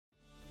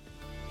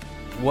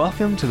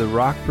Welcome to the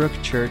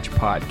Rockbrook Church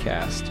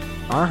podcast.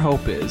 Our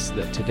hope is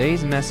that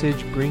today's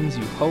message brings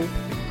you hope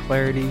and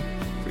clarity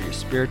for your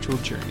spiritual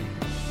journey.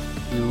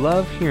 We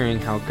love hearing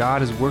how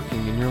God is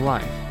working in your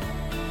life.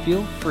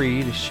 Feel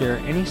free to share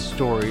any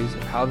stories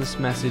of how this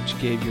message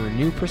gave you a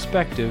new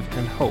perspective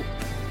and hope.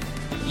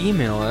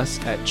 Email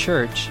us at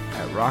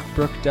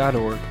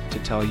church@rockbrook.org to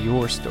tell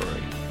your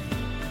story.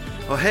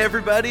 Well, hey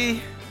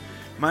everybody.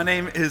 My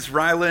name is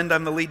Ryland.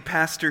 I'm the lead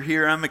pastor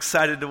here. I'm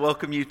excited to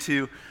welcome you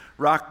to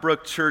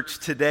Rockbrook Church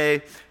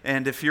today.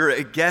 And if you're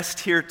a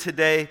guest here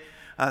today,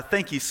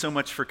 thank you so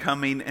much for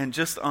coming. And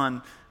just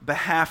on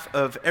behalf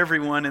of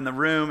everyone in the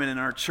room and in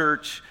our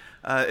church,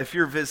 if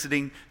you're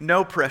visiting,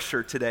 no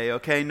pressure today,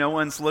 okay? No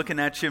one's looking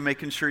at you,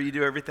 making sure you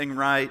do everything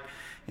right.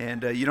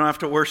 And you don't have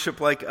to worship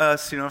like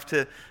us. You don't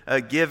have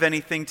to give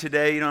anything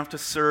today. You don't have to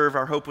serve.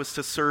 Our hope was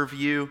to serve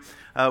you.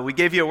 We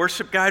gave you a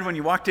worship guide when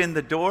you walked in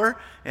the door,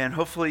 and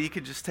hopefully you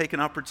could just take an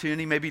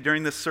opportunity, maybe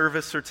during the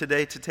service or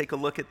today, to take a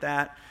look at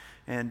that.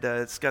 And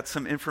it's got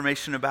some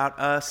information about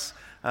us.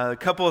 A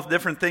couple of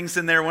different things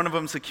in there. One of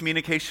them is a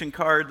communication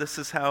card. This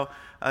is how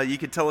you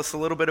could tell us a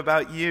little bit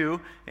about you.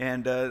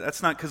 And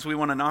that's not because we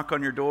want to knock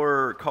on your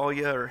door or call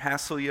you or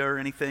hassle you or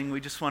anything. We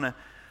just want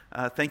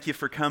to thank you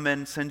for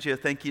coming, send you a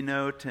thank you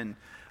note, and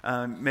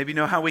maybe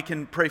know how we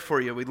can pray for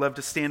you. We'd love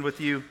to stand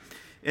with you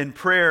in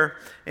prayer.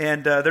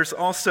 And there's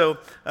also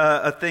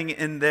a thing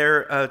in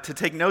there to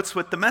take notes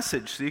with the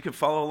message, so you can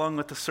follow along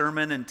with the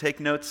sermon and take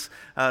notes.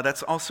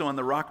 That's also on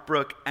the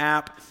Rockbrook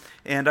app.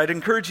 And I'd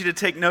encourage you to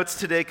take notes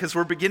today because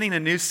we're beginning a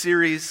new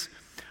series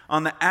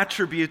on the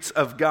attributes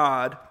of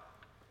God.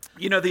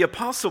 You know, the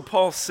Apostle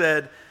Paul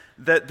said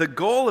that the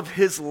goal of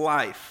his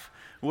life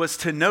was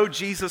to know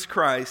Jesus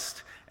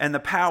Christ and the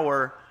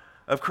power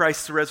of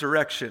Christ's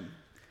resurrection.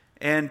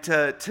 And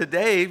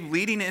today,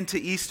 leading into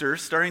Easter,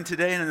 starting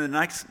today and in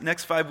the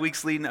next 5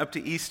 weeks leading up to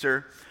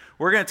Easter,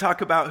 we're going to talk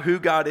about who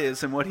God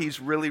is and what he's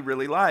really,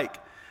 really like.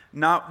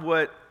 Not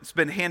what's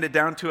been handed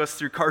down to us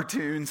through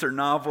cartoons or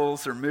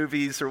novels or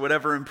movies or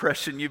whatever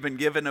impression you've been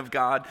given of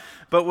God,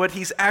 but what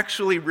he's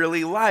actually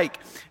really like.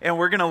 And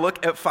we're going to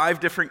look at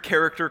 5 different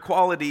character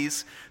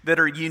qualities that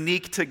are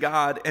unique to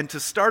God. And to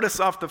start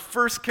us off, the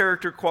first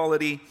character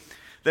quality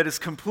that is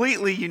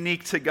completely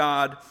unique to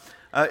God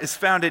is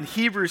found in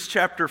Hebrews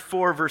chapter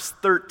 4, verse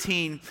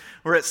 13,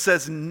 where it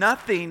says,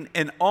 "Nothing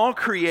in all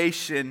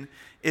creation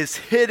is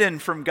hidden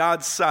from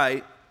God's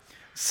sight."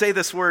 Say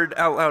this word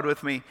out loud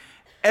with me.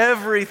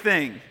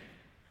 Everything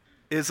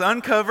is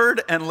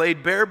uncovered and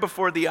laid bare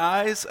before the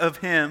eyes of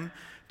him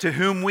to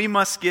whom we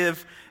must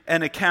give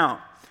an account.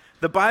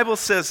 The Bible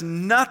says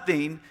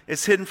nothing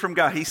is hidden from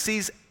God. He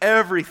sees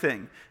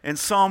everything. In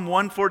Psalm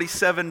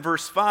 147,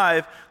 verse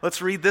 5,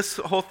 let's read this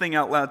whole thing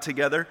out loud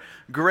together.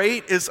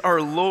 "Great is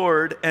our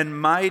Lord and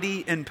mighty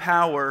in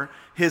power.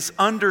 His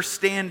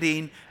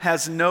understanding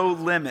has no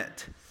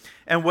limit."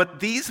 And what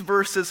these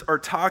verses are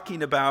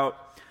talking about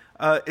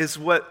is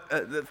what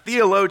the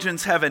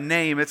theologians have a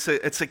name. It's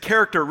a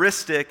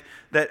characteristic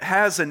that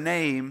has a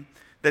name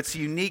that's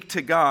unique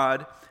to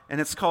God, and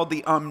it's called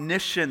the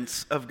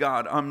omniscience of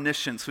God.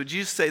 Omniscience. Would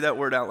you say that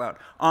word out loud?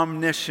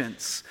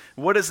 Omniscience.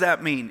 What does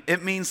that mean?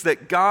 It means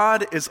that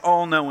God is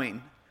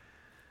all-knowing.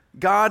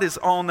 God is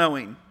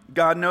all-knowing.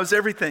 God knows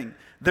everything.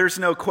 There's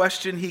no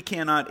question he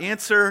cannot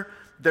answer.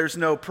 There's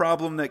no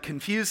problem that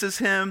confuses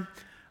him.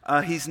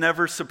 He's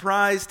never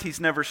surprised.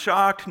 He's never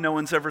shocked. No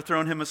one's ever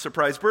thrown him a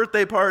surprise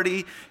birthday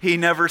party. He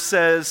never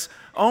says,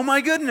 "Oh my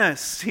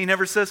goodness." He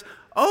never says,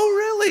 "Oh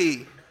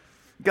really?"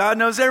 God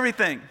knows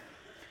everything.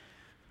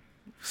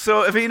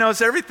 So if he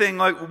knows everything,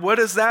 like, what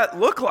does that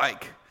look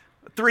like?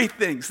 3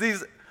 things.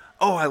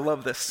 I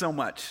love this so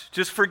much.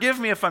 Just forgive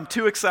me if I'm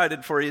too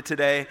excited for you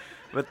today,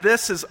 but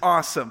this is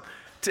awesome.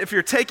 If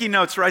you're taking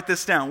notes, write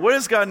this down. What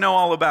does God know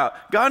all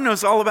about? God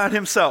knows all about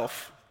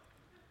himself.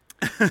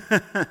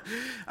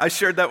 I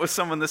shared that with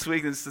someone this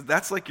week and said,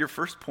 "That's like your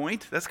first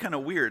point? That's kind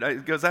of weird." He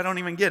goes, "I don't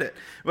even get it."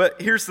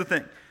 But here's the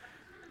thing.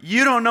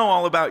 You don't know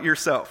all about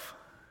yourself.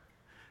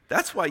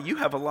 That's why you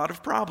have a lot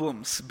of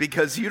problems,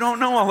 because you don't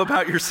know all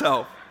about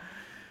yourself.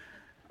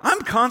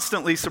 I'm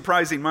constantly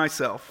surprising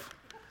myself.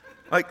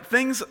 Like,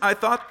 things I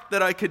thought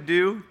that I could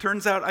do,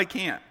 turns out I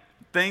can't.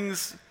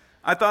 Things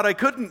I thought I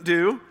couldn't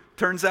do,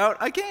 turns out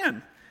I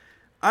can.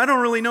 I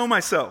don't really know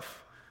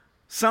myself.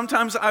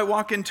 Sometimes I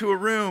walk into a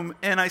room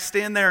and I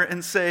stand there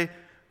and say,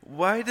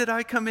 "Why did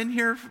I come in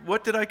here?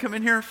 What did I come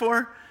in here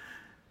for?"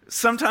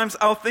 Sometimes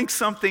I'll think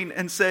something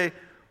and say,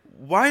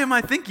 "Why am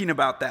I thinking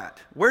about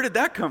that? Where did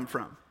that come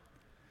from?"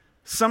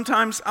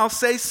 Sometimes I'll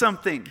say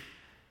something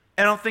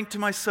and I'll think to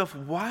myself,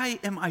 "Why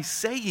am I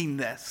saying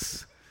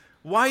this?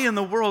 Why in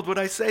the world would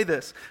I say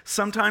this?"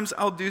 Sometimes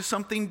I'll do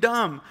something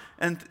dumb,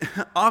 and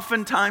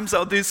oftentimes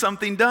I'll do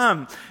something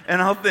dumb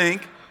and I'll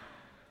think,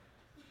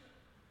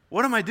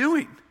 "What am I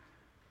doing?"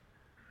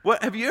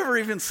 Have you ever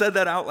even said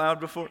that out loud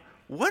before?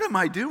 What am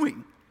I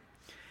doing?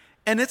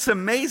 And it's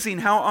amazing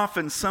how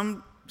often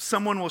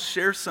someone will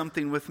share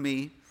something with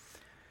me,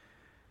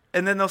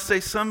 and then they'll say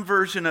some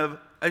version of,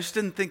 "I just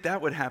didn't think that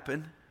would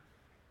happen."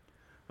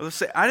 Or they'll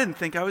say, "I didn't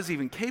think I was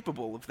even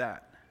capable of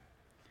that."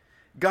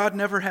 God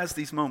never has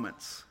these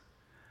moments.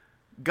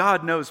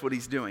 God knows what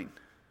he's doing.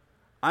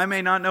 I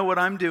may not know what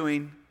I'm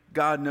doing.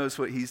 God knows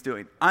what he's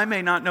doing. I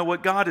may not know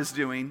what God is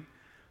doing,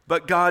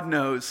 but God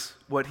knows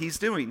what he's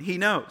doing. He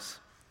knows.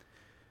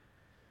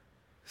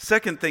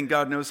 Second thing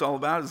God knows all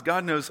about is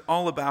God knows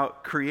all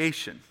about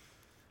creation.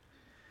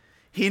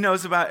 He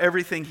knows about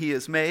everything he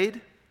has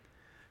made.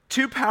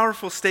 Two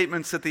powerful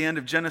statements at the end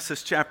of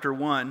Genesis chapter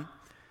 1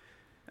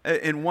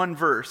 in one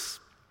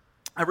verse.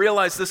 I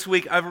realized this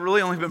week I've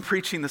really only been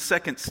preaching the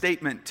second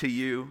statement to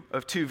you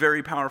of two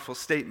very powerful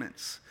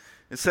statements.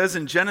 It says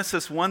in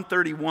Genesis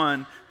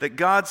 1:31 that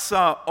God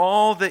saw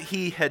all that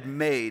he had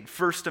made.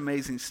 First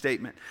amazing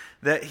statement.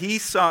 That he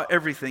saw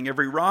everything,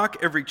 every rock,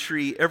 every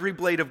tree, every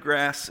blade of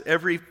grass,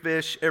 every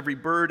fish, every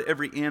bird,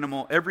 every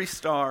animal, every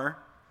star,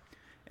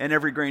 and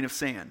every grain of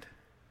sand.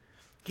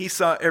 He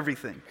saw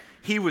everything.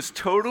 He was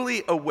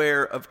totally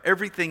aware of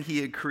everything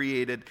he had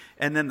created.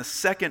 And then the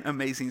second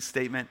amazing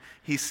statement,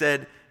 he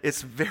said,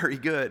 it's very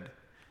good.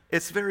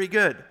 It's very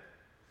good.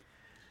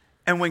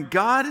 And when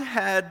God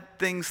had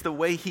things the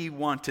way he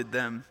wanted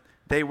them,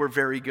 they were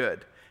very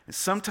good. And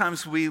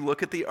sometimes we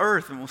look at the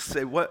earth and we'll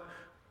say,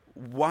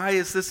 why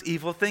is this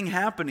evil thing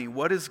happening?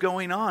 What is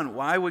going on?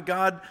 Why would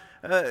God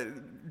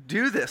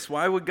do this?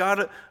 Why would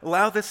God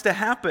allow this to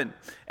happen?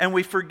 And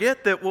we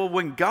forget that,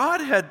 when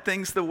God had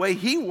things the way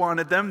he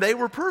wanted them, they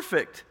were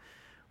perfect.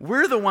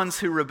 We're the ones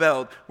who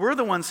rebelled. We're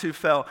the ones who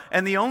fell.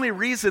 And the only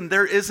reason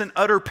there isn't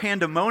utter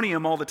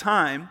pandemonium all the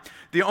time,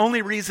 the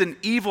only reason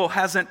evil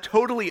hasn't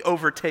totally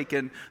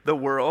overtaken the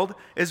world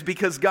is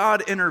because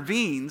God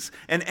intervenes,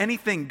 and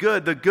anything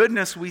good, the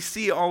goodness we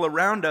see all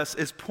around us,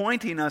 is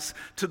pointing us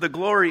to the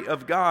glory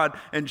of God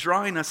and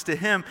drawing us to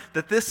him,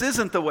 that this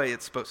isn't the way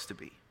it's supposed to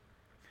be.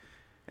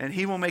 And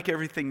he will make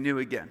everything new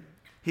again.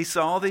 He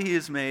saw all that he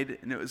has made,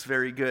 and it was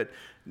very good.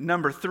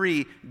 Number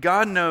 3,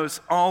 God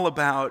knows all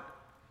about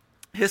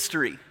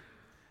history,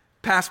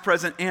 past,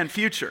 present, and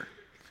future.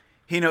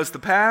 He knows the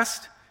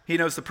past, he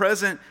knows the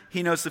present,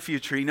 he knows the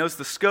future. He knows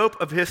the scope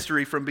of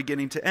history from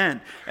beginning to end.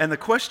 And the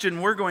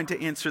question we're going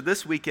to answer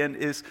this weekend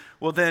is,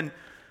 then,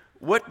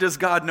 what does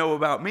God know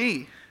about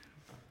me?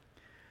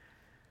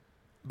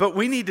 But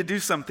we need to do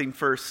something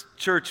first.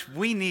 Church,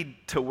 we need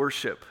to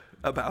worship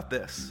about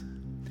this.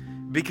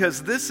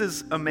 Because this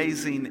is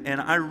amazing,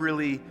 and I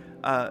really,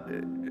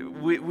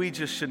 we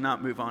just should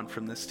not move on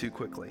from this too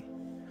quickly.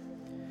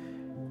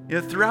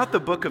 Throughout the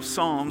book of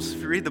Psalms,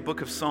 if you read the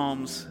book of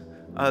Psalms,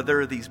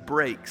 there are these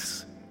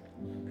breaks.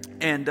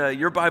 And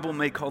your Bible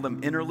may call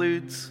them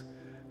interludes,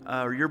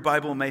 or your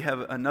Bible may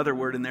have another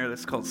word in there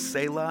that's called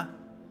Selah.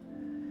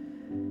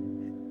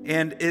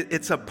 And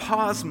it's a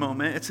pause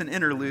moment, it's an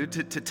interlude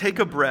to take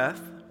a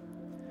breath.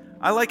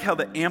 I like how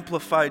the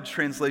Amplified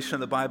translation of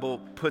the Bible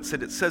puts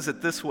it. It says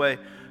it this way: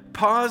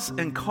 pause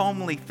and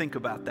calmly think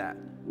about that.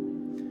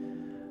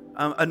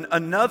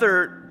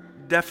 Another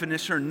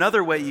definition, or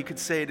another way you could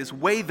say it, is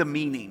weigh the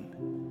meaning.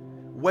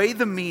 Weigh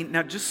the meaning.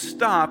 Now just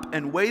stop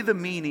and weigh the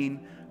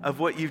meaning of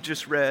what you've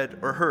just read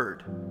or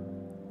heard.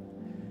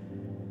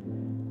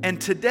 And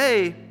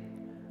today,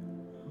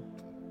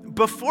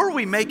 before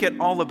we make it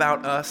all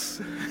about us,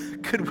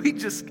 could we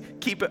just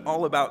keep it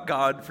all about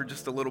God for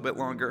just a little bit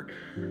longer?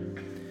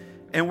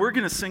 And we're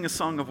going to sing a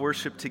song of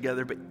worship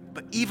together, but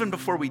even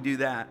before we do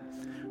that,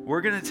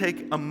 we're going to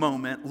take a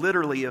moment,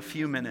 literally a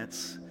few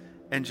minutes,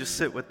 and just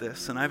sit with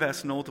this. And I've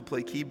asked Noel to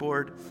play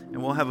keyboard,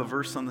 and we'll have a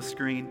verse on the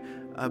screen.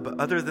 But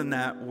other than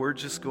that, we're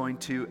just going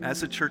to,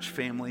 as a church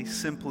family,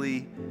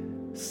 simply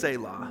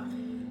Selah.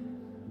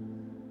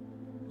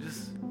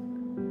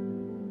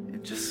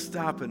 Just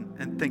stop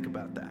and think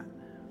about that.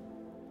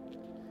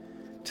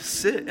 To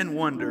sit and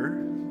wonder,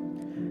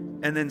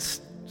 and then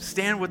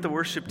stand with the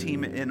worship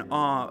team in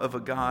awe of a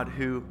God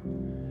who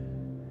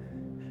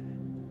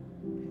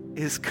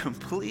is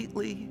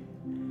completely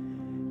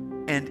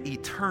and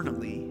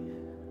eternally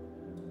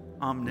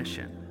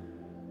omniscient.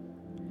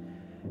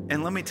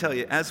 And let me tell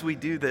you, as we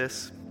do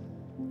this,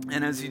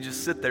 and as you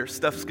just sit there,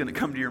 stuff's going to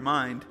come to your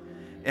mind.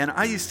 And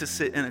I used to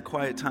sit in a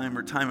quiet time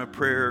or time of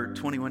prayer,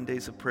 21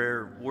 days of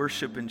prayer,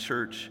 worship in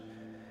church,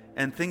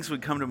 and things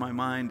would come to my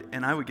mind,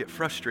 and I would get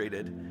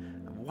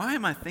frustrated. Why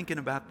am I thinking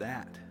about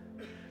that?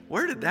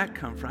 Where did that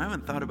come from? I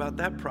haven't thought about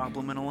that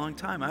problem in a long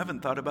time. I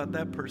haven't thought about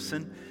that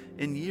person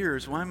in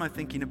years. Why am I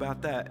thinking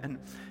about that? And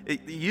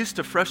it used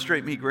to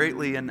frustrate me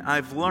greatly, and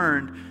I've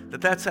learned that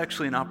that's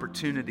actually an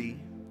opportunity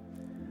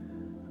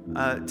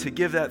to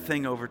give that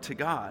thing over to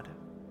God.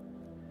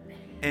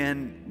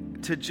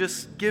 And to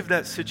just give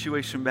that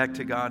situation back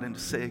to God and to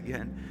say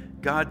again,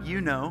 God,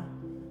 you know,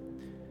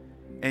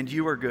 and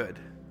you are good.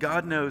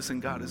 God knows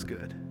and God is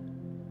good.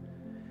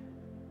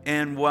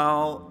 And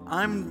while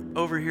I'm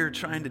over here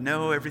trying to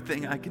know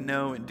everything I can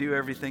know and do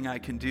everything I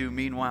can do,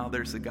 meanwhile,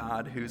 there's a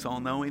God who's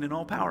all-knowing and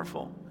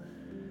all-powerful.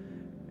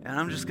 And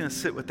I'm just going to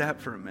sit with that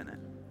for a minute.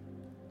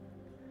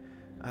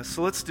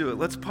 So let's do it.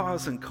 Let's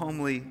pause and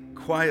calmly,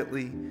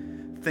 quietly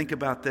think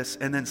about this,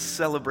 and then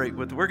celebrate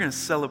with. We're going to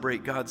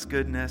celebrate God's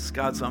goodness,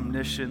 God's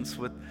omniscience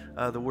with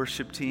the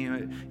worship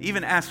team.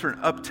 Even ask for an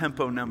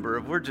up-tempo number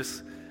of we're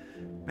just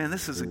Man,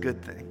 this is a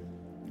good thing.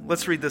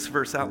 Let's read this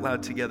verse out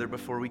loud together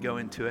before we go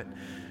into it.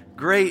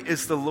 Great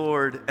is the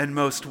Lord and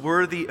most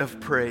worthy of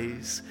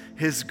praise.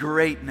 His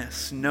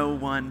greatness no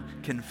one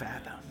can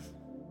fathom.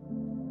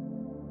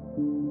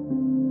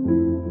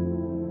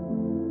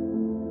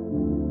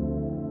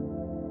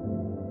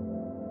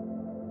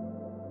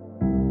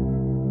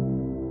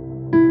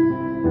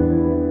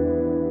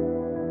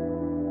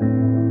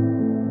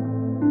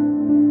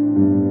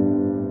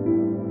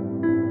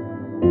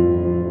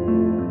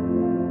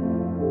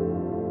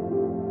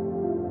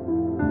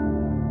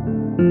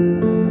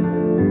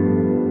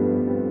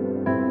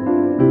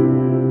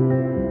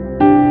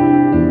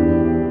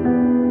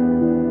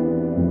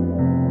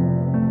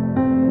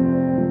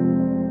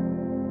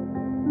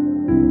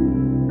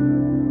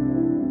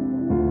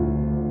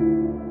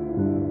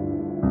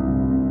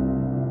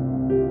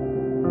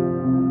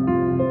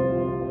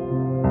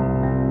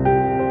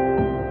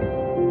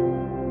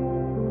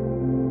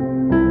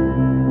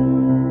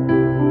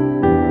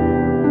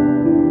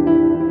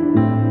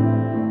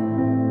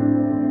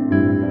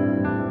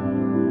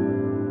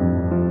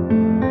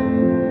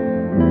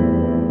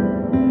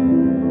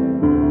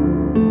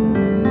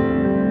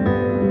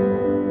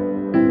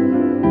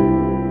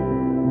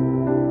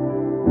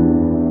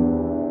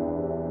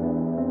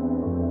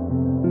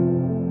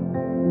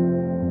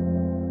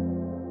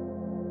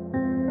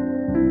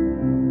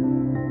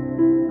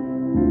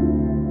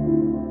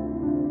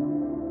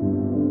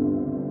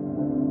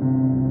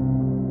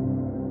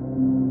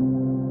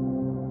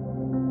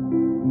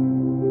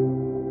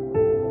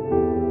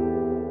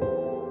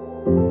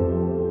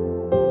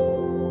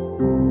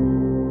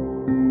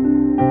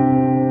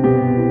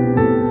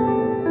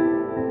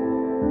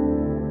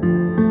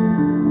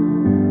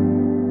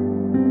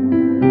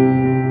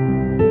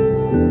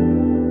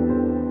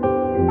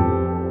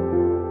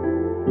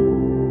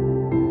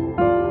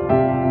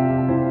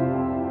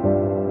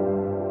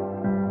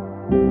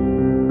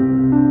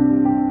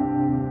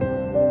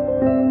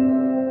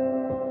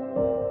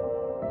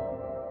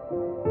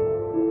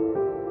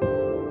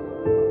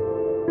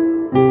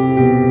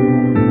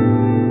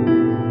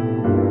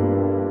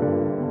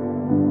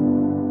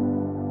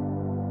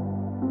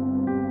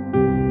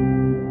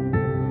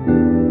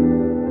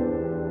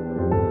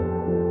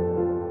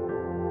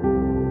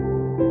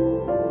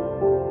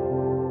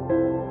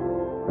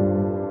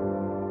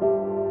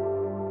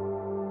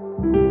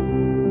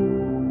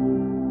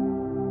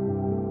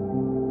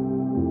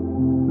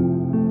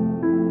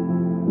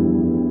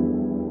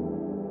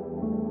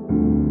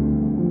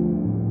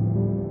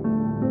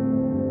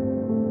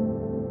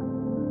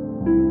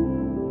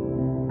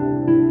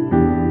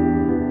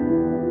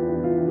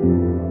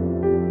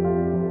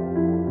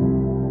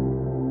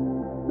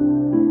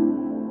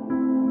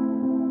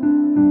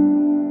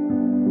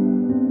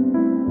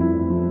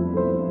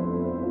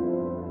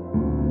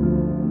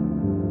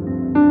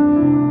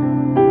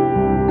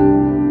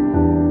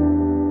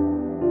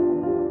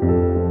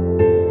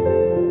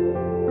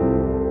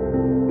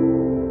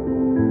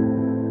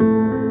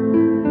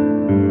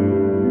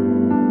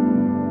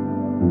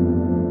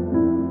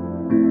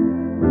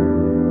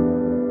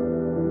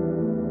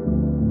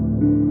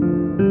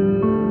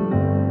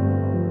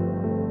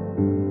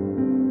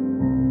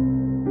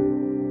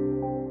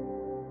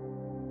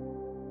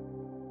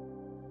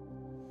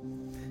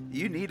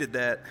 You needed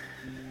that.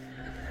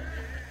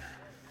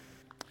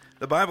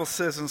 The Bible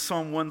says in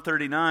Psalm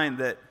 139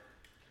 that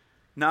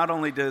not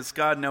only does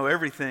God know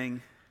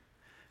everything,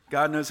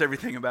 God knows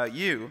everything about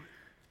you.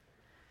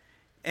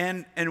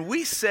 And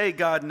we say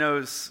God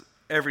knows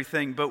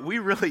everything, but we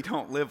really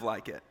don't live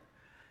like it.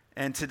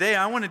 And today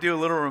I want to do a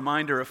little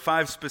reminder of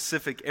 5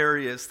 specific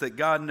areas that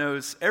God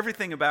knows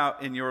everything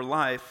about in your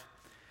life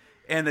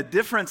and the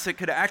difference it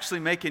could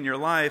actually make in your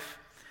life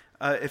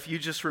if you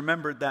just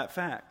remembered that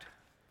fact.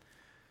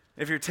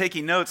 If you're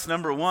taking notes,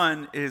 number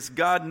 1 is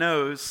God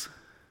knows,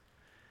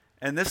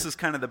 and this is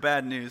kind of the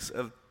bad news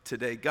of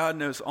today, God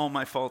knows all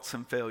my faults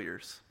and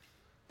failures.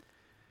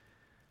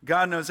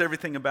 God knows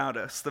everything about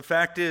us. The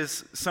fact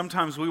is,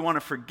 sometimes we want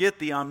to forget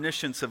the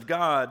omniscience of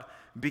God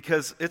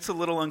because it's a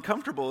little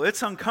uncomfortable.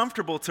 It's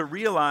uncomfortable to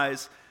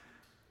realize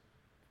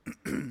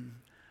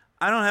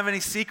I don't have any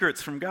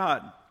secrets from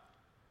God.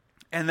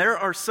 And there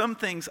are some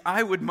things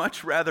I would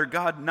much rather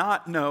God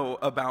not know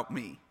about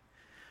me.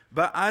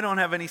 But I don't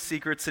have any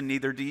secrets, and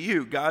neither do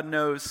you. God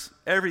knows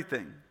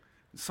everything.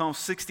 Psalm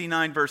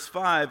 69, verse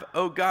 5,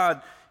 "Oh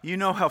God, you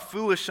know how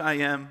foolish I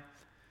am.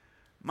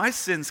 My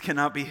sins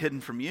cannot be hidden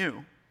from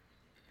you."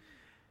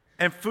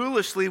 And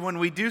foolishly, when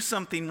we do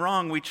something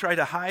wrong, we try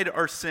to hide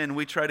our sin.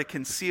 We try to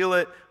conceal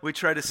it. We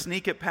try to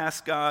sneak it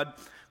past God.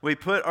 We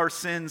put our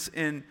sins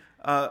in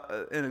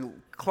a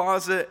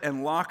closet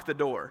and lock the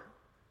door.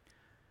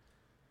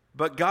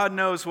 But God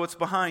knows what's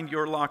behind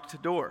your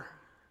locked door.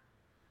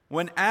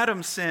 When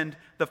Adam sinned,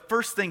 the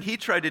first thing he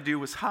tried to do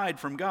was hide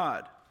from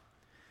God.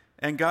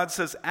 And God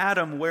says,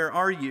 "Adam, where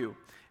are you?"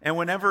 And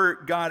whenever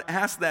God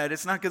asked that,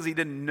 it's not because he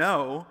didn't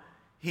know.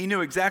 He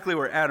knew exactly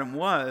where Adam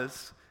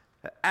was.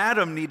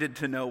 Adam needed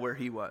to know where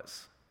he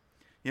was.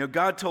 You know,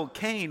 God told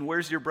Cain,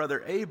 "Where's your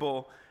brother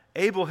Abel?"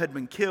 Abel had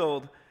been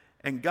killed,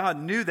 and God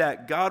knew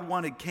that. God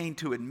wanted Cain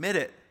to admit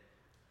it.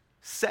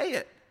 Say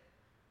it.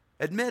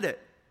 Admit it.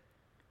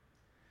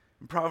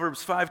 In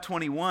Proverbs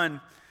 5:21,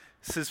 it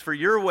says, "For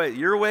your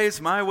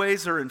ways, my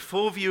ways are in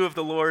full view of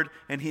the Lord,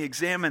 and he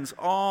examines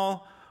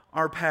all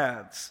our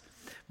paths."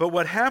 But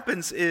what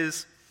happens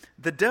is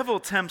the devil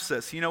tempts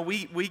us.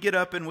 We get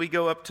up and we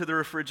go up to the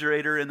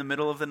refrigerator in the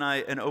middle of the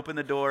night and open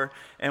the door,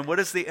 and what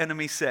does the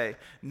enemy say?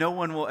 No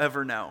one will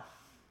ever know.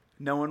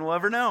 No one will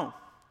ever know.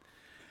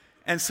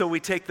 And so we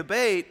take the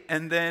bait,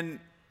 and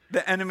then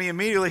the enemy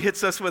immediately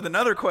hits us with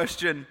another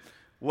question: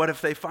 what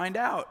if they find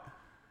out?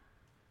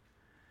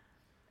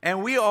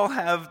 And we all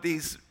have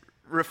these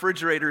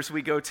refrigerators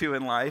we go to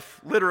in life,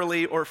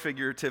 literally or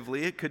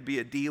figuratively. It could be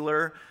a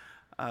dealer,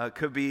 it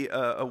could be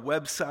a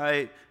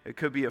website, it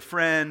could be a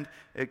friend,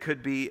 it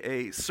could be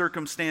a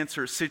circumstance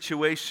or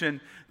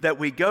situation that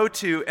we go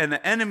to, and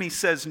the enemy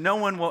says no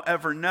one will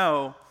ever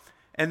know,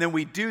 and then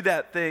we do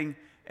that thing,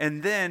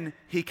 and then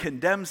he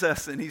condemns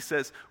us and he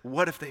says,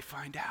 what if they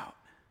find out?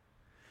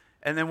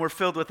 And then we're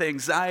filled with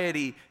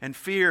anxiety and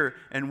fear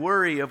and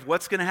worry of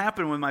what's going to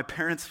happen when my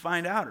parents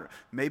find out, or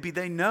maybe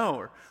they know,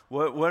 or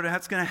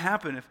what's going to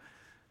happen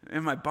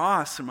if my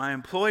boss or my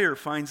employer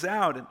finds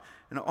out,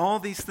 and all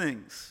these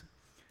things.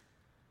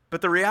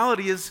 But the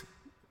reality is,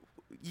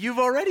 you've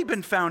already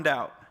been found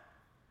out.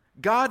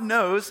 God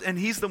knows, and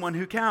he's the one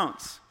who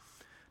counts.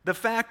 The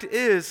fact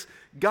is,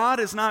 God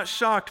is not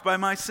shocked by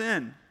my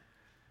sin.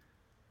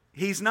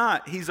 He's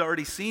not. He's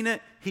already seen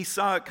it. He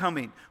saw it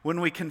coming.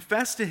 When we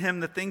confess to him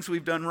the things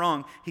we've done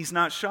wrong, he's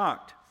not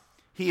shocked.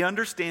 He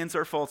understands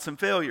our faults and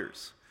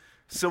failures.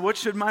 So what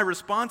should my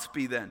response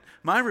be then?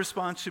 My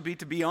response should be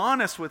to be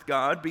honest with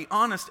God, be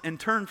honest, and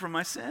turn from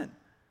my sin.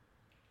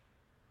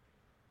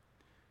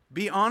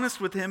 Be honest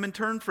with him and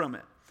turn from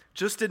it.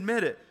 Just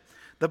admit it.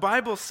 The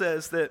Bible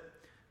says that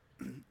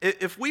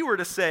if we were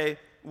to say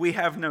we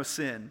have no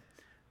sin,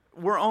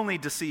 we're only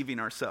deceiving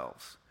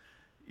ourselves.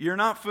 You're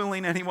not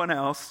fooling anyone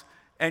else,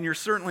 and you're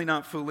certainly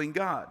not fooling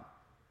God.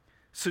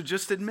 So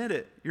just admit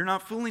it. You're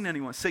not fooling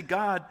anyone. Say,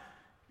 God,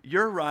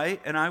 you're right,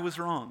 and I was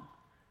wrong.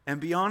 And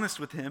be honest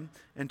with him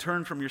and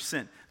turn from your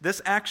sin. This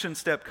action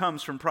step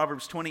comes from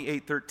Proverbs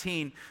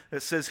 28:13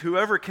 that says,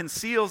 whoever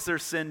conceals their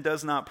sin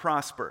does not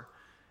prosper.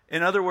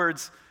 In other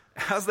words,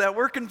 how's that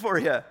working for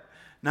you?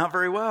 Not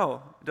very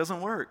well. It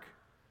doesn't work.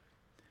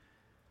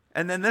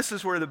 And then this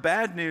is where the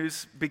bad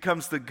news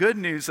becomes the good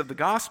news of the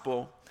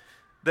gospel,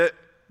 that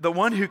the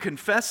one who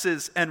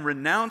confesses and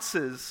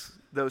renounces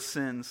those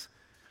sins,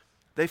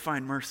 they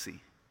find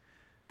mercy.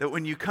 That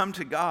when you come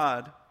to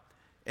God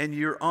and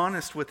you're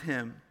honest with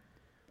him,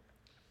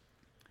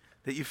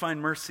 that you find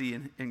mercy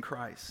in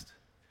Christ.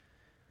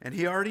 And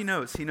he already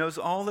knows. He knows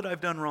all that I've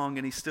done wrong,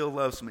 and he still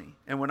loves me.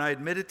 And when I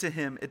admit it to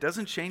him, it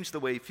doesn't change the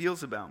way he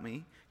feels about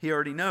me. He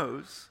already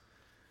knows.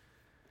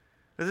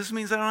 But this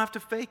means I don't have to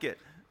fake it.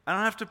 I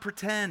don't have to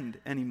pretend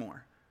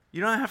anymore.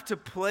 You don't have to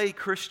play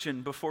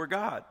Christian before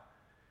God.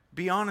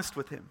 Be honest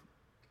with him.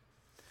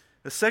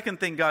 The second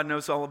thing God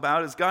knows all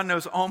about is God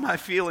knows all my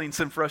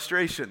feelings and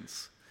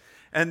frustrations.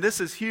 And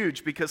this is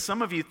huge because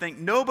some of you think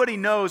nobody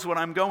knows what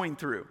I'm going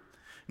through.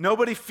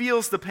 Nobody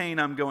feels the pain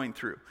I'm going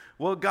through.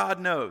 Well, God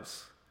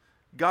knows.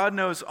 God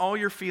knows all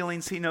your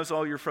feelings. He knows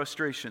all your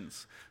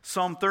frustrations.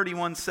 Psalm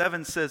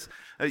 31:7 says,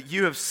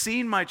 you have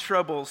seen my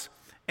troubles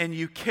and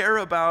you care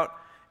about,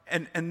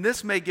 and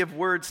this may give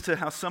words to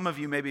how some of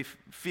you maybe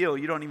feel.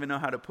 You don't even know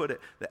how to put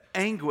it. The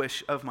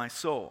anguish of my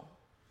soul.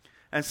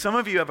 And some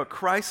of you have a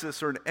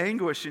crisis or an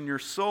anguish in your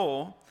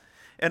soul.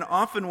 And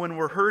often when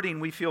we're hurting,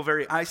 we feel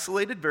very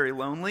isolated, very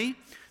lonely.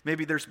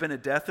 Maybe there's been a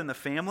death in the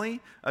family,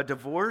 a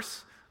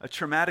divorce, a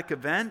traumatic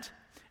event.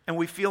 And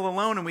we feel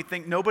alone and we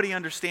think nobody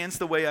understands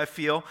the way I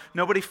feel.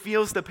 Nobody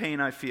feels the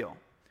pain I feel.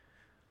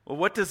 Well,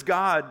 what does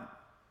God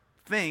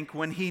think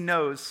when he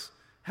knows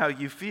how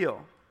you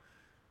feel?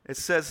 It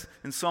says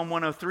in Psalm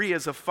 103,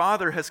 as a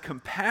father has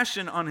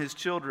compassion on his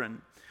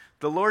children,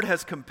 the Lord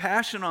has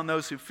compassion on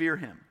those who fear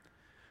him.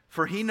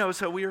 For he knows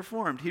how we are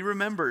formed. He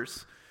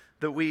remembers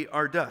that we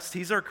are dust.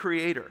 He's our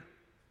creator.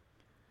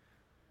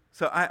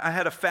 So I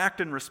had a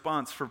fact and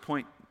response for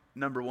point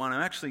number one.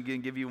 I'm actually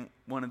going to give you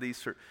one of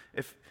these.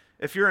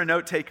 If you're a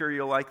note taker,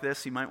 you'll like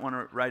this. You might want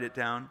to write it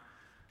down.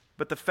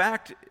 But the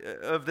fact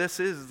of this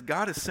is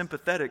God is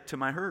sympathetic to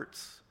my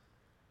hurts.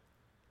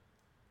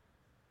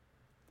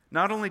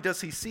 Not only does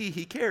he see,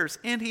 he cares,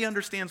 and he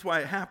understands why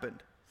it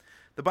happened.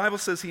 The Bible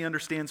says he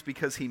understands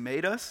because he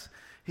made us.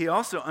 He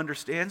also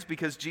understands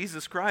because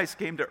Jesus Christ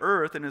came to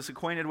earth and is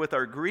acquainted with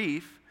our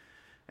grief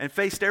and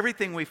faced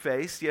everything we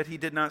faced, yet he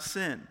did not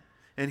sin.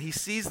 And he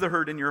sees the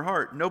hurt in your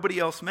heart. Nobody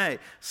else may.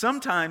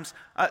 Sometimes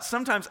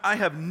I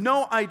have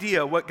no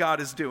idea what God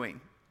is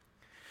doing.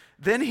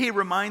 Then he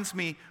reminds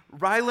me,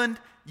 Ryland,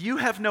 you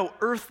have no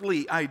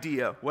earthly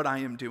idea what I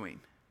am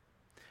doing.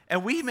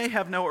 And we may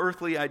have no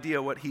earthly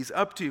idea what he's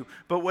up to,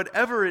 but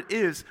whatever it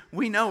is,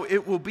 we know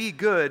it will be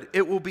good,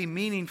 it will be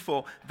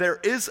meaningful.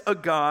 There is a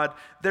God,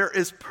 there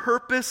is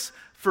purpose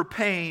for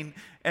pain,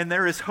 and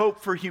there is hope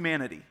for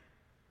humanity.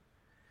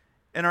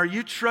 And are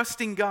you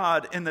trusting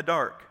God in the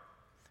dark?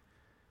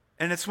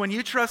 And it's when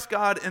you trust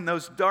God in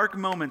those dark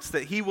moments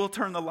that He will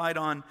turn the light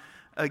on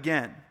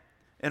again.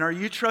 And are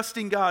you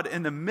trusting God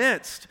in the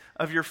midst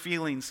of your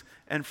feelings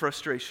and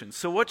frustrations?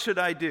 So what should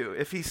I do?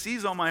 If He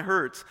sees all my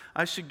hurts,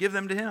 I should give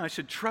them to Him. I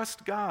should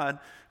trust God,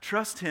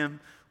 trust Him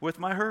with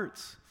my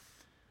hurts.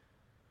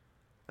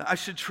 I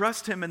should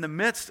trust Him in the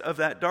midst of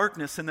that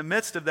darkness, in the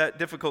midst of that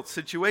difficult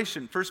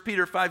situation. 1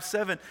 Peter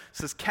 5:7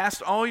 says,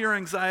 cast all your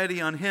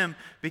anxiety on Him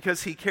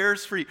because He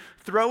cares for you.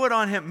 Throw it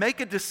on Him. Make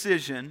a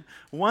decision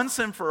once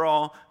and for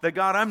all that,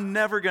 God, I'm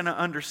never going to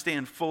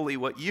understand fully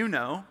what you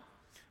know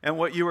and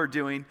what you are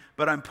doing,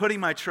 but I'm putting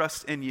my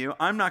trust in you.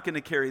 I'm not going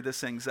to carry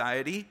this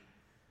anxiety.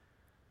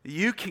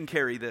 You can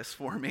carry this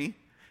for me,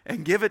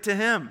 and give it to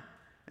Him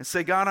and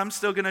say, God, I'm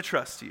still going to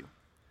trust you.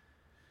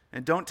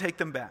 And don't take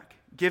them back.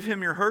 Give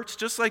Him your hurts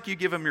just like you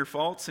give Him your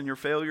faults and your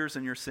failures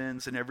and your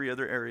sins in every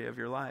other area of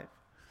your life.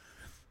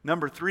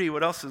 Number 3,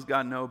 what else does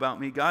God know about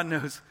me? God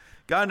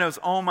knows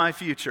all my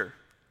future.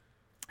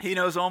 He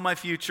knows all my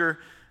future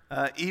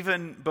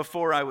even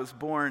before I was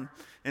born.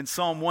 In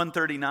Psalm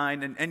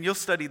 139, and you'll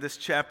study this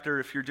chapter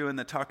if you're doing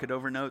the Talk It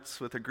Over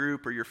notes with a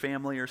group or your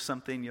family or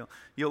something,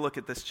 you'll look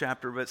at this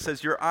chapter, but it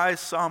says, your eyes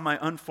saw my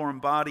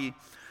unformed body.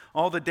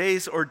 All the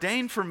days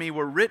ordained for me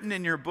were written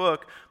in your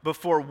book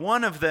before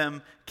one of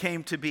them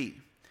came to be.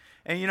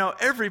 And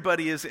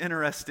everybody is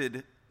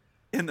interested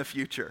in the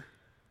future.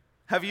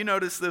 Have you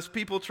noticed this?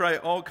 People try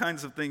all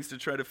kinds of things to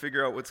try to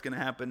figure out what's going to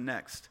happen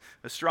next.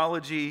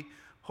 Astrology,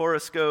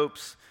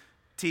 horoscopes,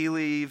 tea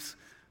leaves,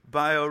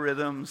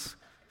 biorhythms,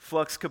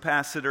 flux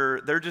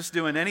capacitor. They're just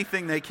doing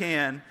anything they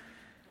can.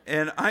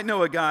 And I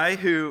know a guy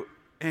who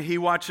he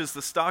watches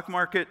the stock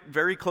market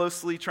very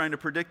closely, trying to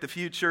predict the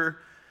future.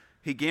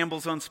 He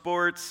gambles on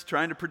sports,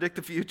 trying to predict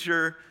the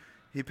future.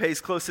 He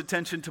pays close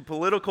attention to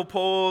political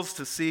polls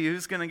to see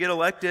who's going to get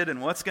elected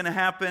and what's going to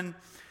happen.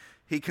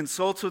 He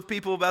consults with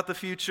people about the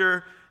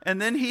future.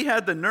 And then he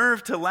had the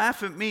nerve to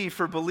laugh at me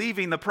for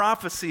believing the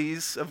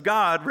prophecies of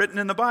God written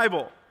in the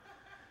Bible.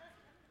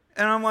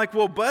 And I'm like,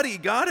 well, buddy,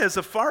 God has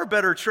a far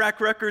better track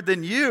record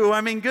than you.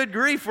 I mean, good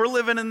grief, we're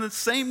living in the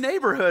same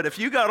neighborhood. If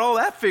you got all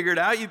that figured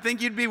out, you'd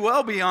think you'd be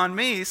well beyond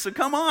me. So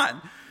come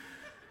on.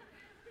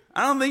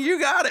 I don't think you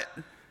got it.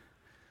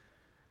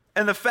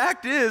 And the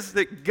fact is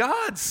that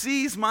God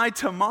sees my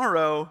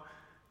tomorrow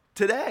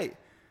today.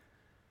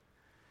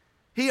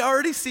 He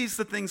already sees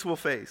the things we'll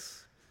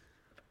face.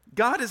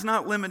 God is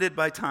not limited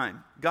by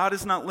time. God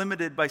is not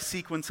limited by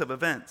sequence of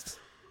events.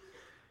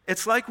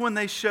 It's like when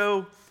they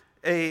show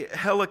a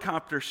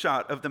helicopter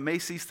shot of the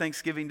Macy's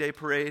Thanksgiving Day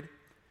Parade,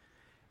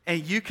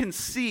 and you can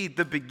see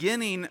the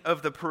beginning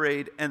of the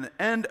parade and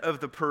the end of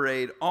the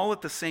parade all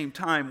at the same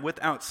time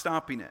without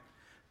stopping it.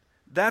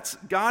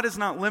 God is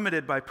not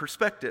limited by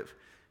perspective.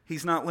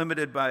 He's not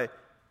limited by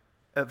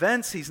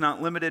events. He's not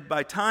limited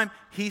by time.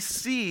 He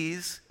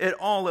sees it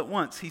all at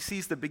once. He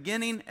sees the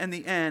beginning and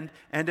the end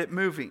and it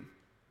moving.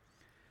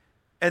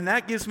 And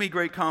that gives me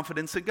great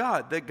confidence in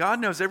God, that God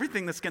knows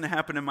everything that's going to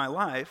happen in my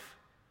life.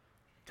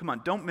 Come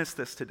on, don't miss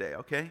this today,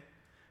 okay?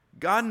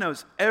 God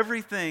knows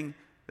everything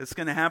that's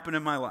going to happen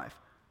in my life.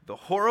 The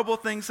horrible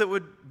things that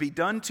would be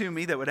done to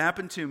me, that would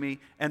happen to me,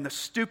 and the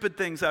stupid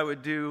things I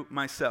would do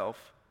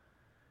myself.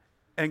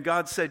 And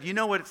God said, you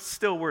know what? It's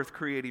still worth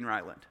creating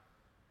Ryland.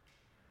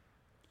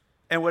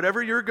 And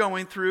whatever you're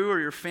going through, or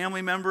your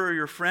family member, or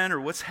your friend, or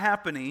what's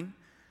happening,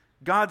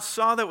 God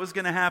saw that was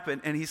going to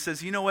happen, and He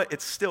says, you know what?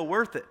 It's still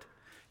worth it.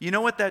 You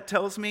know what that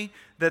tells me?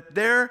 That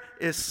there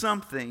is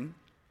something,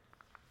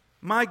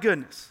 my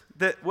goodness,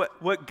 that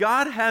what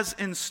God has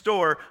in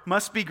store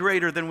must be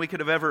greater than we could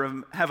have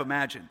ever have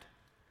imagined.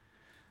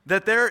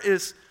 That there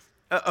is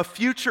a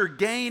future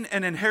gain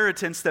and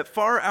inheritance that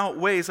far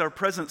outweighs our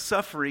present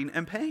suffering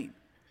and pain.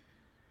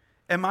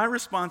 And my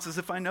response is,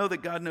 if I know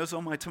that God knows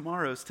all my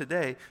tomorrows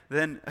today,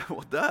 then,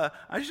 well,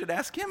 I should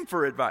ask Him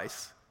for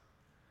advice.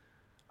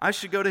 I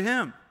should go to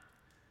Him.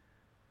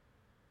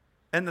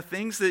 And the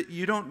things that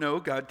you don't know,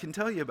 God can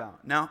tell you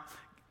about. Now,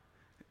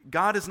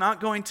 God is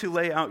not going to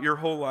lay out your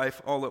whole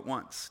life all at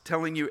once,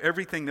 telling you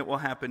everything that will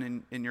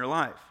happen in your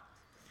life.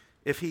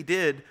 If He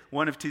did,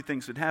 one of two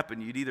things would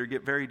happen. You'd either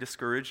get very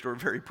discouraged or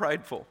very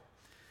prideful.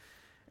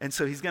 And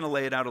so He's going to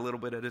lay it out a little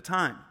bit at a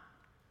time.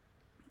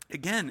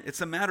 Again,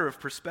 it's a matter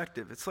of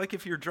perspective. It's like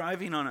if you're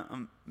driving on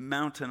a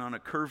mountain on a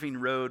curving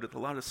road with a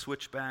lot of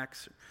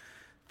switchbacks,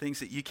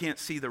 things that you can't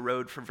see the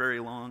road for very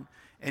long,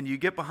 and you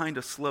get behind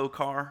a slow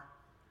car,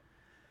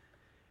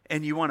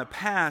 and you want to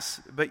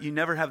pass, but you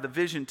never have the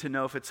vision to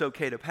know if it's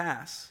okay to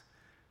pass.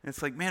 And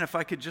it's like, man, if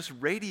I could just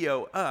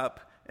radio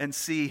up and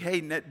see, hey,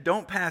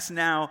 don't pass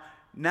now.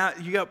 Now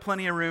you got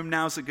plenty of room.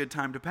 Now's a good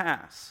time to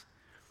pass.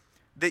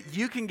 That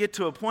you can get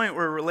to a point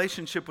where a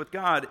relationship with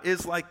God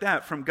is like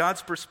that. From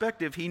God's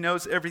perspective, He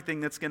knows everything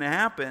that's going to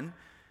happen.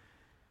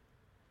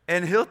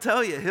 And He'll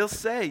tell you, He'll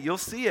say, you'll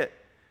see it.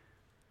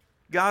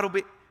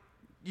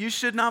 You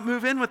should not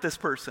move in with this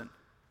person.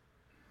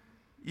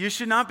 You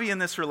should not be in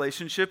this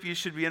relationship. You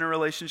should be in a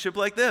relationship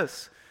like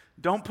this.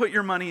 Don't put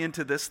your money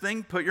into this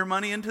thing. Put your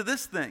money into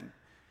this thing.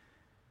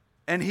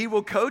 and he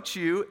will coach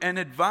you and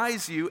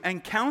advise you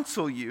and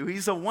counsel you.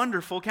 He's a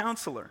wonderful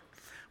counselor.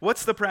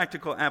 What's the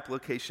practical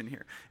application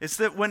here? It's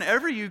that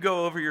whenever you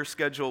go over your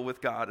schedule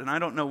with God, and I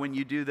don't know when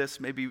you do this,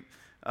 maybe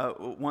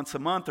once a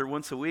month or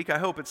once a week, I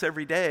hope it's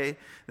every day,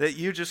 that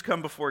you just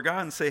come before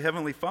God and say,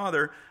 Heavenly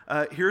Father,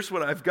 here's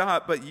what I've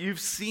got, but you've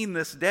seen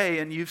this day,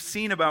 and you've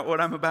seen about what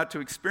I'm about to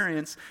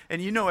experience,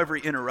 and you know every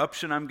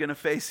interruption I'm going to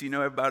face. You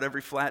know about every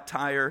flat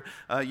tire.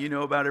 You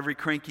know about every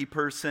cranky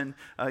person.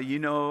 You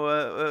know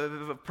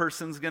a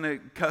person's going to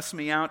cuss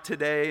me out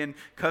today in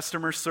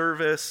customer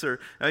service, or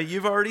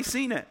you've already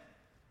seen it.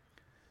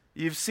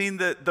 You've seen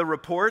the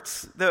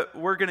reports that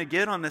we're going to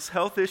get on this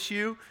health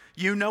issue.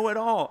 You know it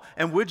all.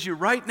 And would you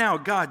right now,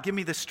 God, give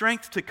me the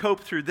strength to cope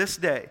through this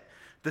day,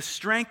 the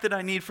strength that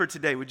I need for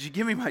today. Would you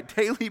give me my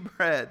daily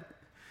bread?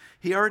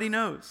 He already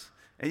knows.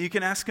 And you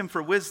can ask him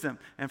for wisdom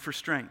and for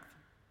strength.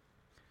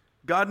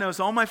 God knows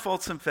all my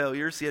faults and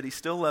failures, yet he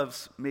still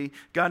loves me.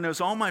 God knows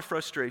all my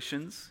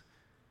frustrations,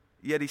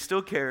 yet he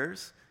still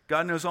cares.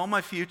 God knows all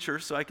my future,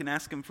 so I can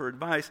ask him for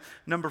advice.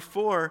 Number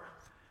 4,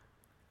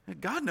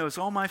 God knows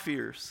all my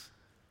fears.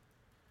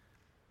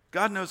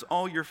 God knows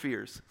all your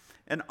fears.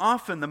 And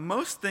often the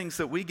most things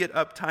that we get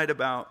uptight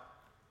about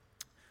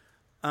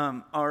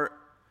are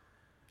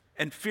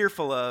and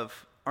fearful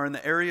of are in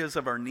the areas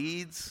of our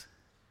needs,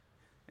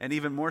 and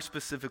even more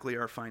specifically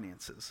our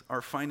finances,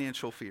 our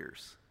financial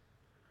fears.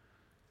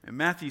 In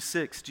Matthew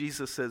 6,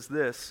 Jesus says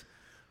this,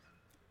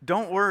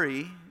 "Don't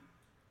worry,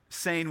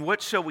 saying,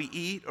 'What shall we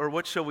eat, or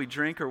what shall we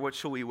drink, or what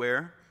shall we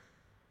wear?'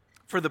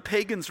 For the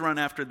pagans run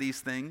after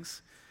these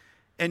things,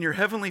 and your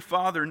heavenly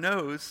Father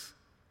knows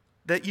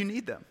that you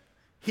need them."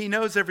 He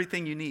knows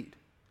everything you need.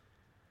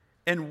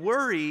 And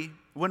worry,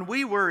 when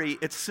we worry,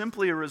 it's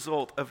simply a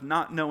result of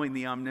not knowing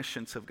the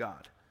omniscience of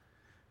God.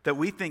 That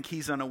we think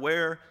he's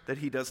unaware, that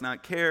he does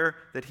not care,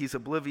 that he's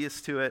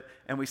oblivious to it,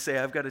 and we say,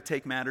 I've got to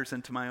take matters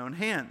into my own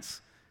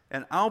hands.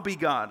 And I'll be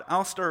God.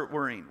 I'll start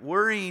worrying.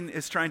 Worrying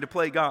is trying to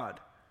play God.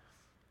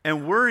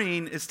 And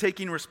worrying is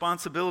taking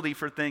responsibility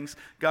for things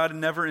God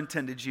never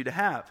intended you to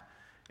have.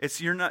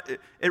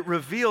 It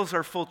reveals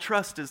our full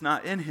trust is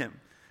not in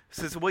him. It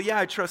says, well, yeah,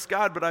 I trust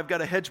God, but I've got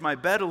to hedge my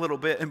bet a little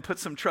bit and put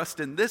some trust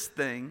in this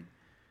thing.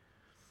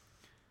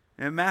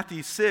 In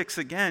Matthew 6,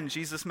 again,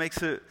 Jesus makes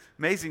an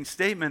amazing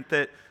statement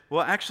that,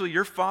 well, actually,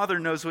 your Father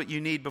knows what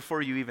you need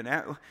before you even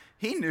ask.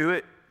 He knew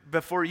it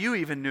before you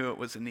even knew it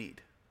was a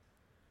need.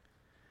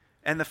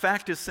 And the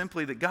fact is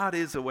simply that God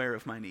is aware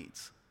of my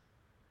needs.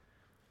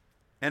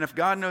 And if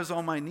God knows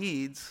all my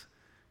needs,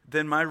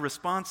 then my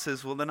response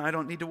is, well, then I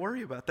don't need to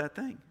worry about that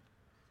thing.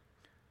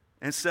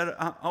 Instead,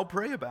 I'll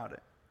pray about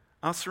it.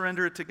 I'll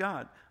surrender it to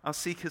God. I'll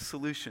seek his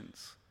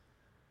solutions.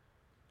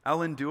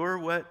 I'll endure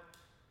what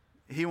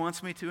he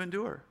wants me to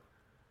endure.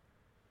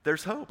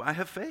 There's hope. I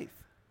have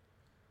faith.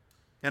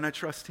 And I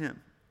trust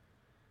him.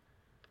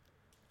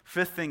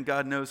 5th thing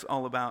God knows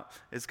all about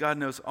is God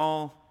knows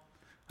all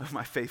of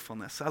my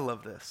faithfulness. I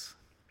love this.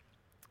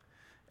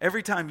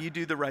 Every time you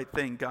do the right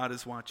thing, God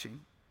is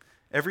watching.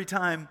 Every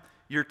time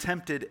you're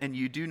tempted and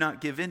you do not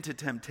give in to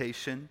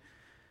temptation,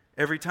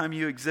 every time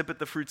you exhibit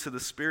the fruits of the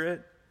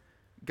Spirit,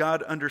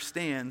 God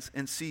understands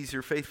and sees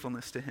your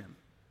faithfulness to him.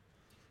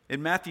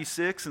 In Matthew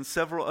 6 and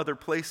several other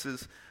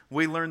places,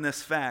 we learn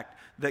this fact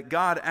that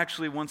God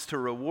actually wants to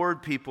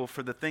reward people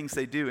for the things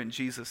they do in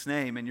Jesus'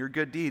 name, and your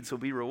good deeds will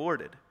be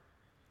rewarded.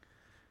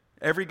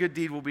 Every good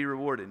deed will be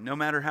rewarded, no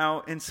matter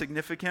how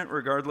insignificant,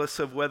 regardless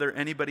of whether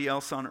anybody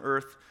else on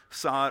earth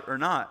saw it or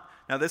not.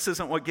 Now, this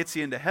isn't what gets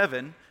you into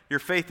heaven, your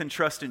faith and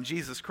trust in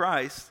Jesus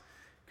Christ,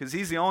 because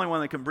he's the only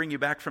one that can bring you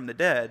back from the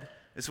dead,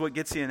 is what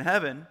gets you in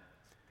heaven.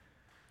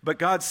 But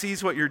God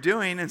sees what you're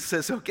doing and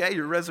says, okay,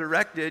 you're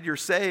resurrected, you're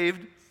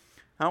saved.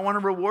 I want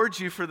to reward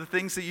you for the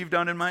things that you've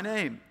done in my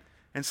name.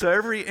 And so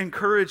every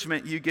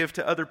encouragement you give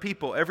to other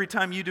people, every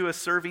time you do a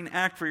serving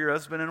act for your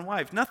husband and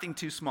wife, nothing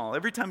too small,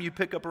 every time you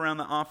pick up around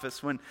the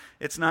office when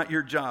it's not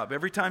your job,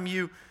 every time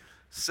you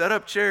set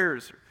up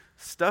chairs,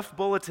 stuff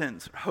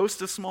bulletins, host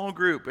a small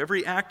group,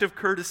 every act of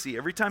courtesy,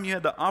 every time you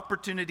had the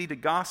opportunity to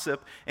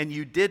gossip and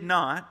you did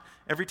not,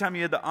 every time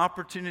you had the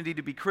opportunity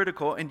to be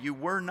critical and you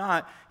were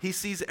not, he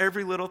sees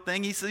every little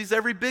thing, he sees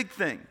every big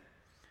thing.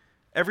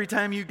 Every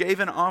time you gave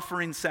an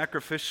offering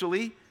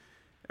sacrificially,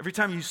 every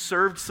time you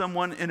served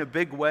someone in a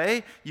big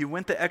way, you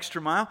went the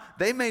extra mile,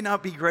 they may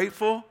not be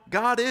grateful,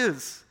 God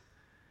is.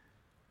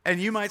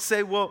 And you might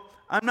say, well,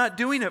 I'm not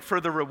doing it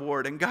for the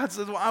reward. And God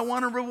says, well, I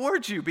want to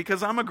reward you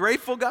because I'm a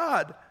grateful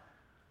God.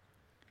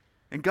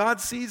 And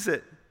God sees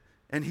it,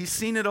 and he's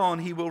seen it all,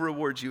 and he will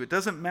reward you. It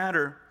doesn't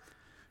matter.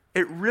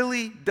 It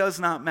really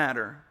does not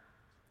matter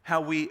how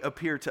we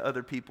appear to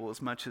other people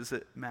as much as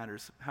it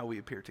matters how we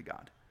appear to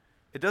God.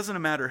 It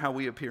doesn't matter how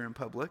we appear in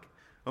public.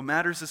 What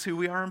matters is who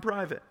we are in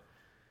private.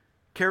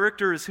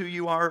 Character is who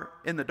you are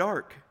in the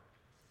dark.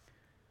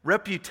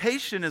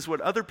 Reputation is what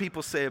other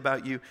people say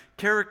about you.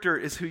 Character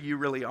is who you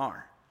really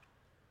are.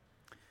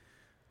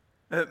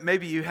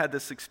 Maybe you had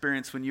this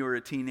experience when you were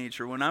a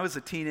teenager. When I was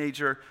a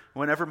teenager,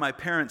 whenever my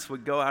parents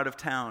would go out of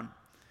town,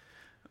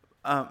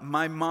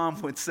 my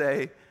mom would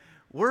say,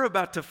 we're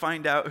about to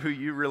find out who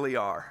you really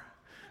are.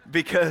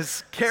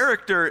 Because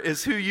character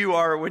is who you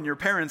are when your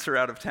parents are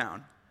out of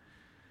town.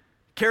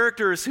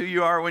 Character is who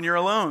you are when you're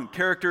alone.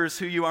 Character is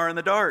who you are in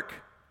the dark.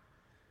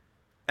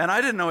 And I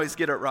didn't always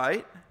get it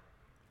right.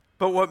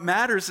 But what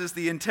matters is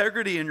the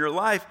integrity in your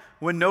life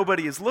when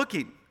nobody is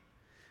looking.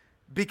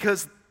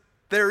 Because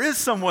there is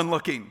someone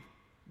looking,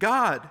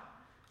 God.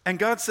 And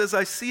God says,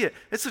 I see it.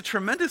 It's a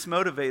tremendous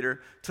motivator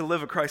to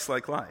live a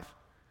Christ-like life.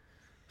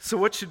 So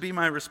what should be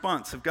my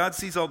response? If God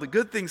sees all the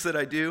good things that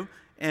I do,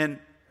 and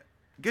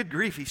good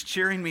grief, he's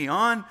cheering me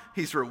on,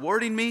 he's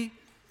rewarding me,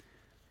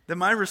 then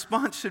my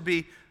response should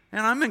be,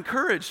 and I'm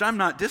encouraged, I'm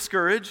not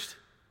discouraged.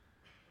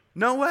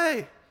 No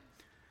way.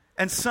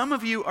 And some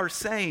of you are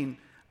saying,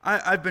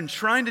 I've been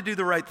trying to do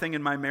the right thing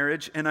in my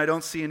marriage and I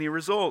don't see any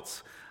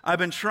results. I've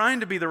been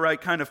trying to be the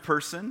right kind of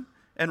person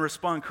and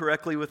respond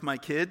correctly with my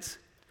kids,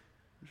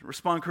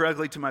 respond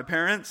correctly to my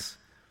parents,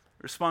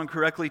 respond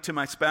correctly to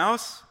my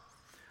spouse.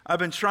 I've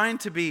been trying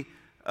to be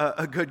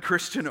a good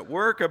Christian at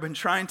work. I've been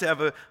trying to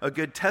have a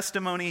good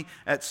testimony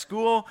at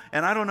school,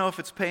 and I don't know if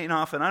it's paying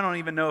off, and I don't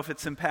even know if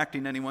it's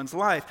impacting anyone's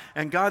life.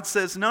 And God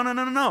says,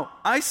 no,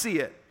 I see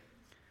it.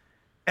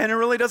 And it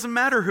really doesn't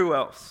matter who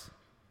else.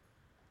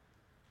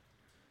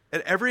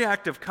 At every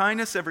act of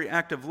kindness, every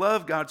act of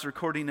love, God's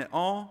recording it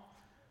all.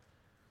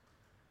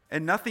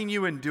 And nothing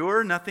you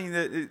endure,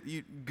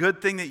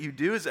 good thing that you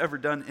do is ever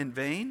done in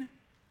vain.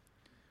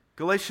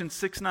 Galatians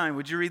 6:9,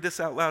 would you read this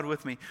out loud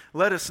with me?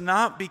 Let us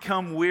not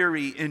become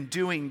weary in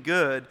doing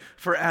good,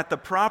 for at the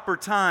proper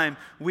time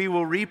we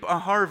will reap a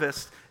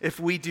harvest if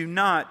we do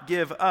not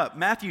give up.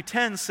 Matthew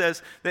 10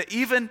 says that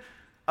even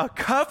a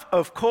cup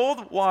of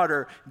cold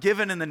water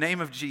given in the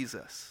name of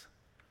Jesus.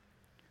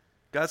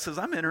 God says,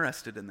 I'm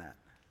interested in that.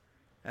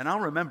 And I'll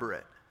remember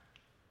it.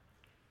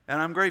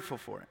 And I'm grateful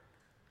for it.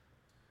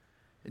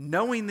 And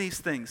knowing these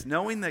things,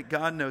 knowing that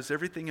God knows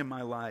everything in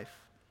my life,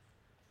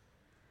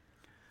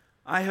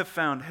 I have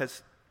found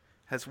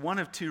has one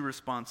of two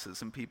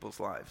responses in people's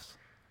lives.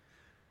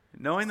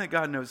 Knowing that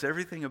God knows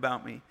everything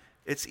about me,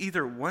 it's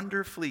either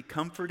wonderfully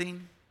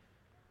comforting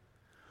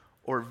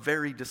or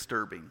very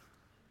disturbing.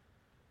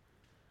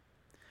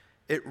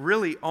 It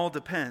really all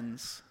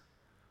depends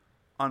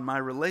on my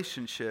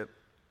relationship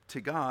to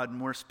God,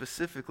 more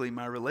specifically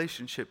my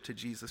relationship to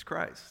Jesus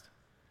Christ,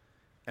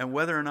 and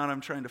whether or not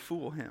I'm trying to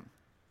fool him.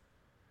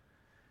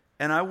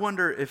 And I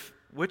wonder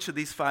which of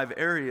these 5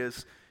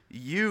 areas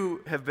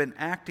you have been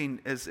acting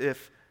as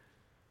if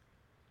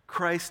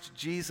Christ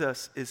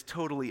Jesus is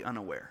totally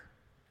unaware.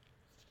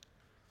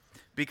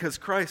 Because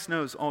Christ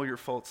knows all your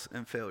faults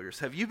and failures.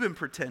 Have you been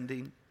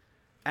pretending,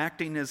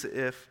 acting as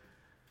if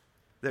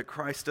that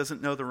Christ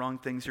doesn't know the wrong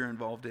things you're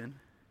involved in?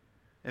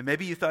 And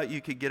maybe you thought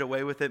you could get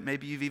away with it.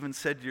 Maybe you've even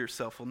said to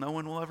yourself, well, no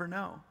one will ever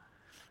know.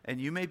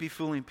 And you may be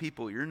fooling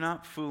people. You're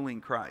not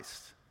fooling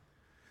Christ.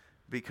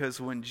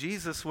 Because when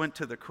Jesus went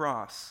to the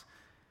cross,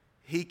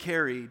 he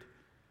carried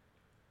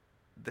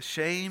the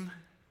shame,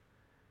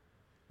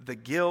 the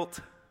guilt,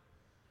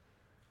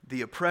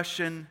 the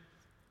oppression,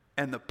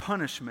 and the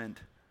punishment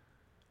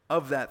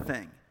of that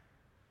thing.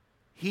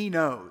 He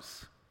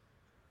knows.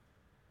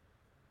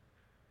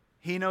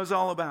 He knows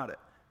all about it.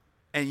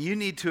 And you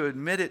need to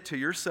admit it to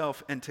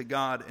yourself and to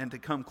God and to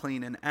come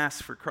clean and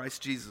ask for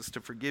Christ Jesus to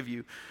forgive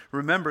you.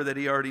 Remember that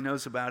he already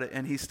knows about it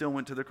and he still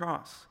went to the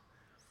cross.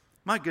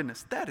 My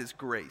goodness, that is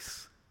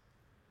grace.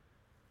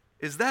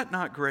 Is that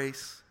not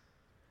grace?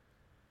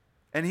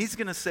 And he's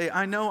going to say,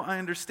 I know, I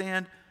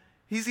understand.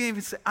 He's going to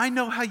even say, I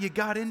know how you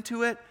got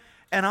into it,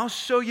 and I'll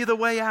show you the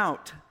way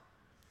out.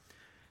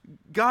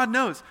 God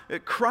knows.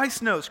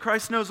 Christ knows.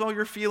 Christ knows all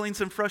your feelings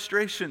and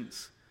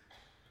frustrations.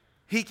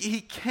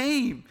 He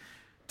came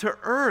to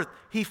earth.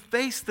 He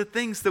faced the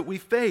things that we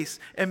face.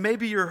 And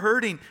maybe you're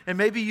hurting, and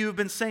maybe you've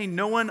been saying,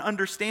 no one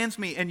understands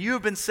me. And you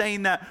have been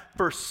saying that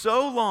for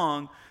so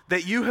long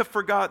that you have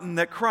forgotten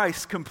that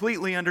Christ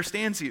completely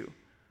understands you.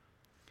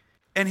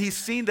 And he's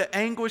seen the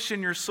anguish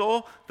in your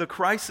soul, the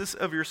crisis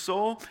of your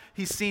soul.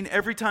 He's seen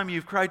every time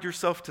you've cried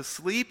yourself to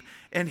sleep,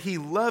 and he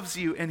loves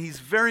you, and he's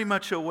very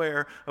much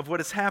aware of what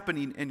is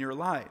happening in your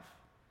life.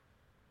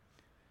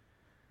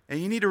 And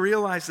you need to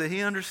realize that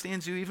he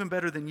understands you even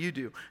better than you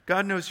do.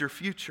 God knows your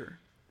future.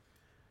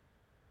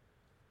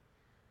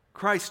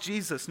 Christ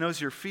Jesus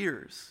knows your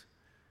fears.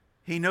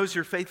 He knows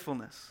your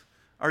faithfulness.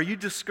 Are you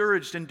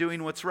discouraged in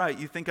doing what's right?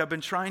 You think, I've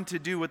been trying to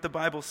do what the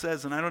Bible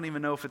says, and I don't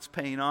even know if it's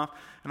paying off,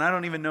 and I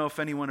don't even know if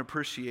anyone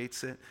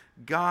appreciates it.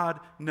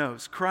 God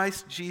knows.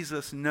 Christ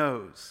Jesus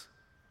knows.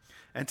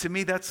 And to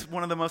me, that's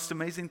one of the most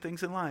amazing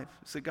things in life,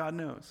 is that God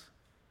knows.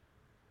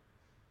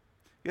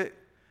 Yet,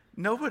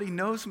 nobody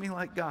knows me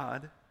like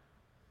God,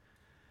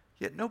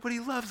 yet nobody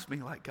loves me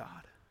like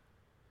God.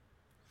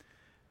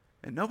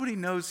 And nobody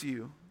knows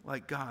you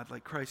like God,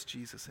 like Christ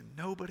Jesus, and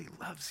nobody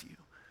loves you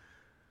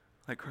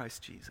like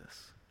Christ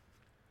Jesus.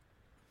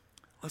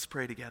 Let's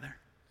pray together.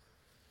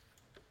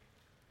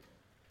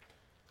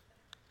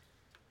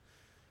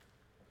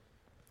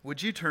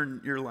 Would you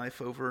turn your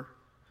life over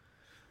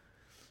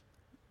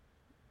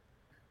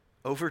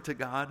over to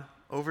God,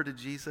 over to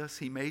Jesus.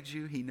 He made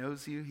you. He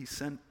knows you. He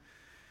sent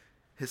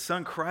his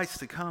son Christ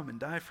to come and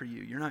die for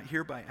you. You're not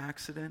here by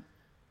accident.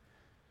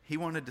 He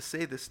wanted to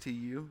say this to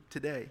you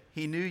today.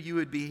 He knew you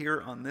would be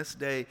here on this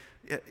day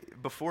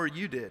before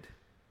you did.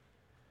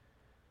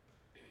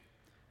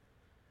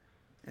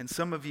 And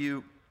some of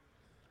you,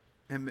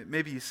 and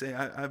maybe you say,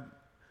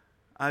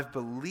 I've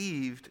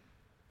believed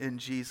in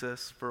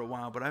Jesus for a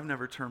while, but I've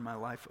never turned my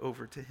life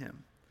over to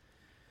him.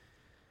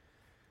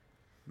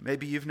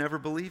 Maybe you've never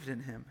believed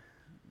in him,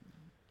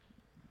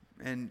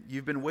 and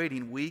you've been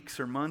waiting weeks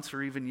or months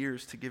or even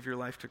years to give your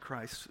life to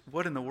Christ.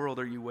 What in the world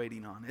are you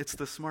waiting on? It's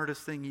the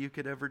smartest thing you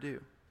could ever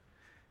do,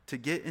 to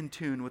get in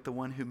tune with the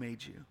one who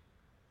made you.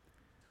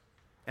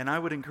 And I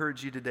would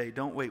encourage you today,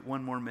 don't wait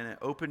one more minute.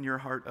 Open your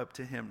heart up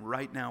to him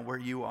right now where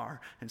you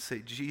are and say,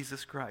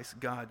 Jesus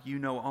Christ, God, you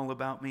know all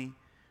about me.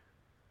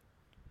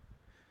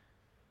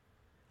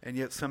 And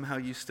yet somehow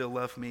you still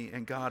love me.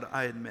 And God,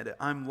 I admit it.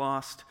 I'm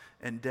lost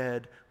and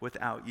dead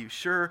without you.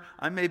 Sure,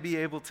 I may be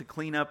able to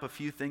clean up a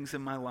few things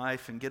in my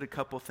life and get a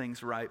couple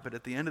things right, but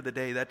at the end of the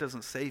day, that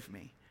doesn't save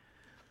me.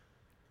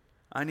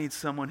 I need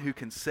someone who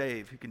can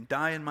save, who can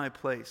die in my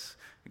place,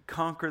 and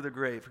conquer the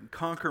grave, and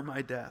conquer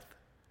my death.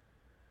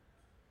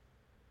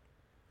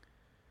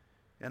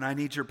 And I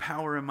need your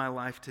power in my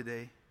life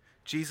today.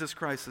 Jesus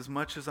Christ, as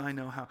much as I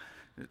know how,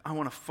 I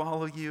want to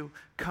follow you.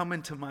 Come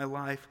into my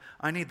life.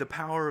 I need the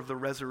power of the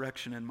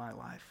resurrection in my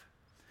life.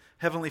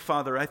 Heavenly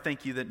Father, I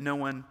thank you that no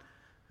one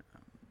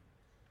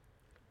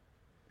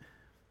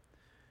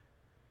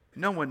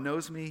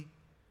knows me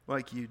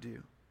like you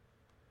do.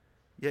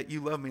 Yet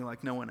you love me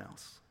like no one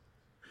else.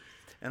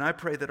 And I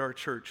pray that our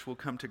church will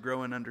come to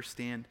grow and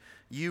understand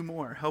you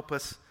more. Help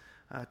us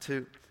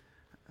to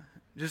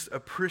just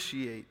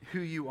appreciate who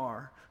you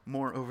are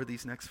more over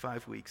these next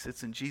 5 weeks.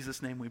 It's in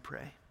Jesus' name we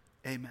pray.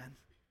 Amen.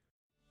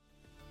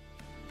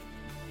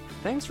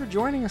 Thanks for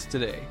joining us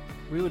today.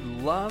 We would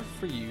love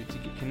for you to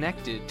get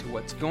connected to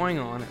what's going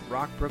on at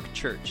Rockbrook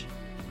Church.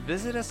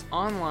 Visit us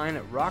online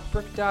at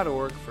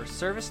rockbrook.org for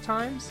service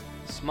times,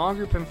 small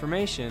group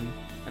information,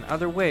 and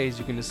other ways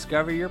you can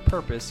discover your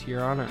purpose here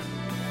on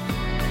earth.